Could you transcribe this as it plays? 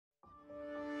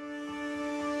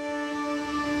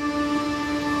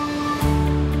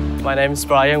My name is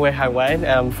Brian Wei Han Wang and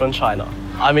I'm from China.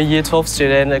 I'm a Year 12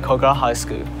 student at Kogar High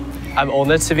School. I'm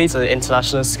honoured to be the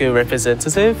International School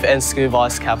Representative and School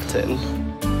Vice Captain.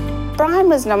 Brian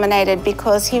was nominated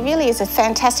because he really is a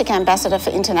fantastic ambassador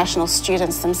for international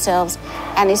students themselves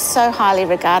and is so highly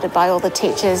regarded by all the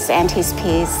teachers and his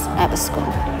peers at the school.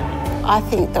 I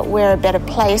think that we're a better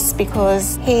place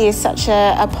because he is such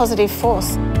a positive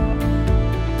force.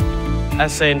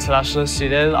 As an international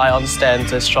student, I understand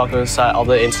the struggles that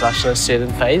other international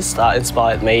students face that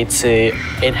inspired me to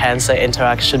enhance the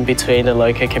interaction between the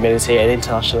local community and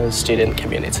international student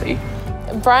community.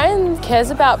 Brian cares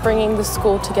about bringing the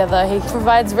school together. He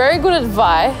provides very good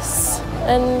advice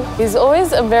and he's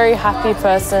always a very happy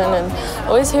person and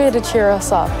always here to cheer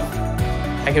us up.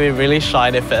 I can be really shy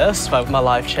at first, but my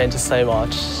life changes so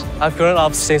much. I've grown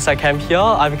up since I came here.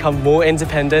 I've become more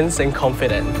independent and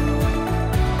confident.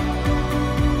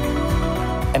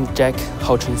 I'm Jack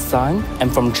San. I'm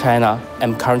from China.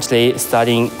 I'm currently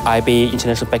studying IB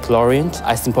International Baccalaureate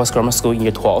at St. Paul's Grammar School in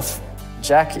Year 12.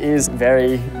 Jack is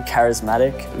very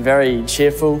charismatic, very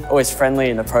cheerful, always friendly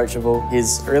and approachable.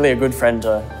 He's really a good friend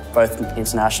to both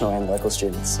international and local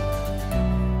students.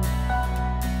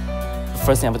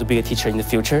 First thing, I want to be a teacher in the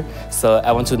future, so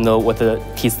I want to know what the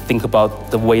kids think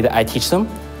about the way that I teach them.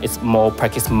 It's more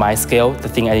practice my skill, the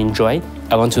thing I enjoy.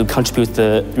 I want to contribute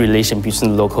the relation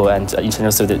between local and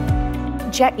international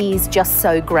students. Jack is just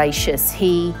so gracious.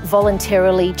 He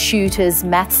voluntarily tutors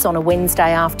maths on a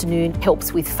Wednesday afternoon,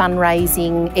 helps with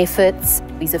fundraising efforts.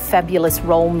 He's a fabulous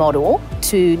role model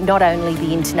to not only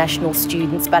the international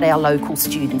students but our local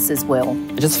students as well.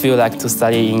 I just feel like to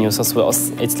study in New South Wales,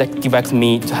 it's like give back to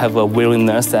me to have a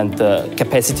willingness and the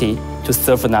capacity to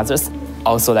serve others.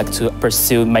 Also like to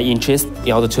pursue my interest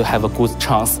in order to have a good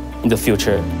chance in the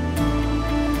future.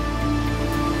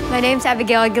 My name's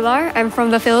Abigail Aguilar. I'm from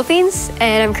the Philippines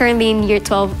and I'm currently in Year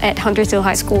 12 at Huntersville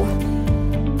High School.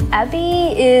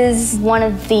 Abby is one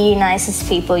of the nicest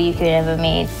people you could ever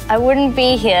meet. I wouldn't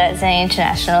be here as an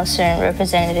international student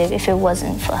representative if it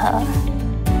wasn't for her.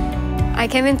 I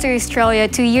came into Australia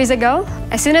 2 years ago.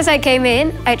 As soon as I came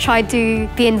in, I tried to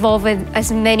be involved with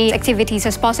as many activities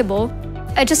as possible.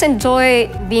 I just enjoy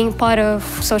being part of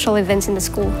social events in the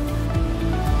school.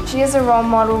 She is a role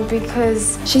model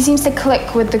because she seems to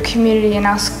click with the community in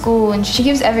our school and she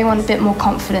gives everyone a bit more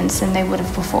confidence than they would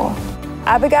have before.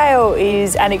 Abigail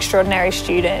is an extraordinary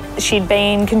student. She'd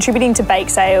been contributing to bake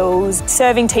sales,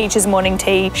 serving teachers morning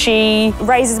tea. She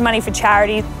raises money for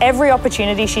charity. Every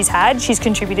opportunity she's had, she's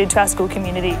contributed to our school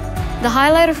community. The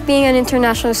highlight of being an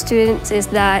international student is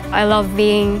that I love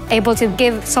being able to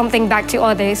give something back to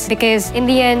others because in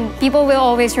the end, people will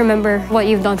always remember what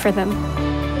you've done for them.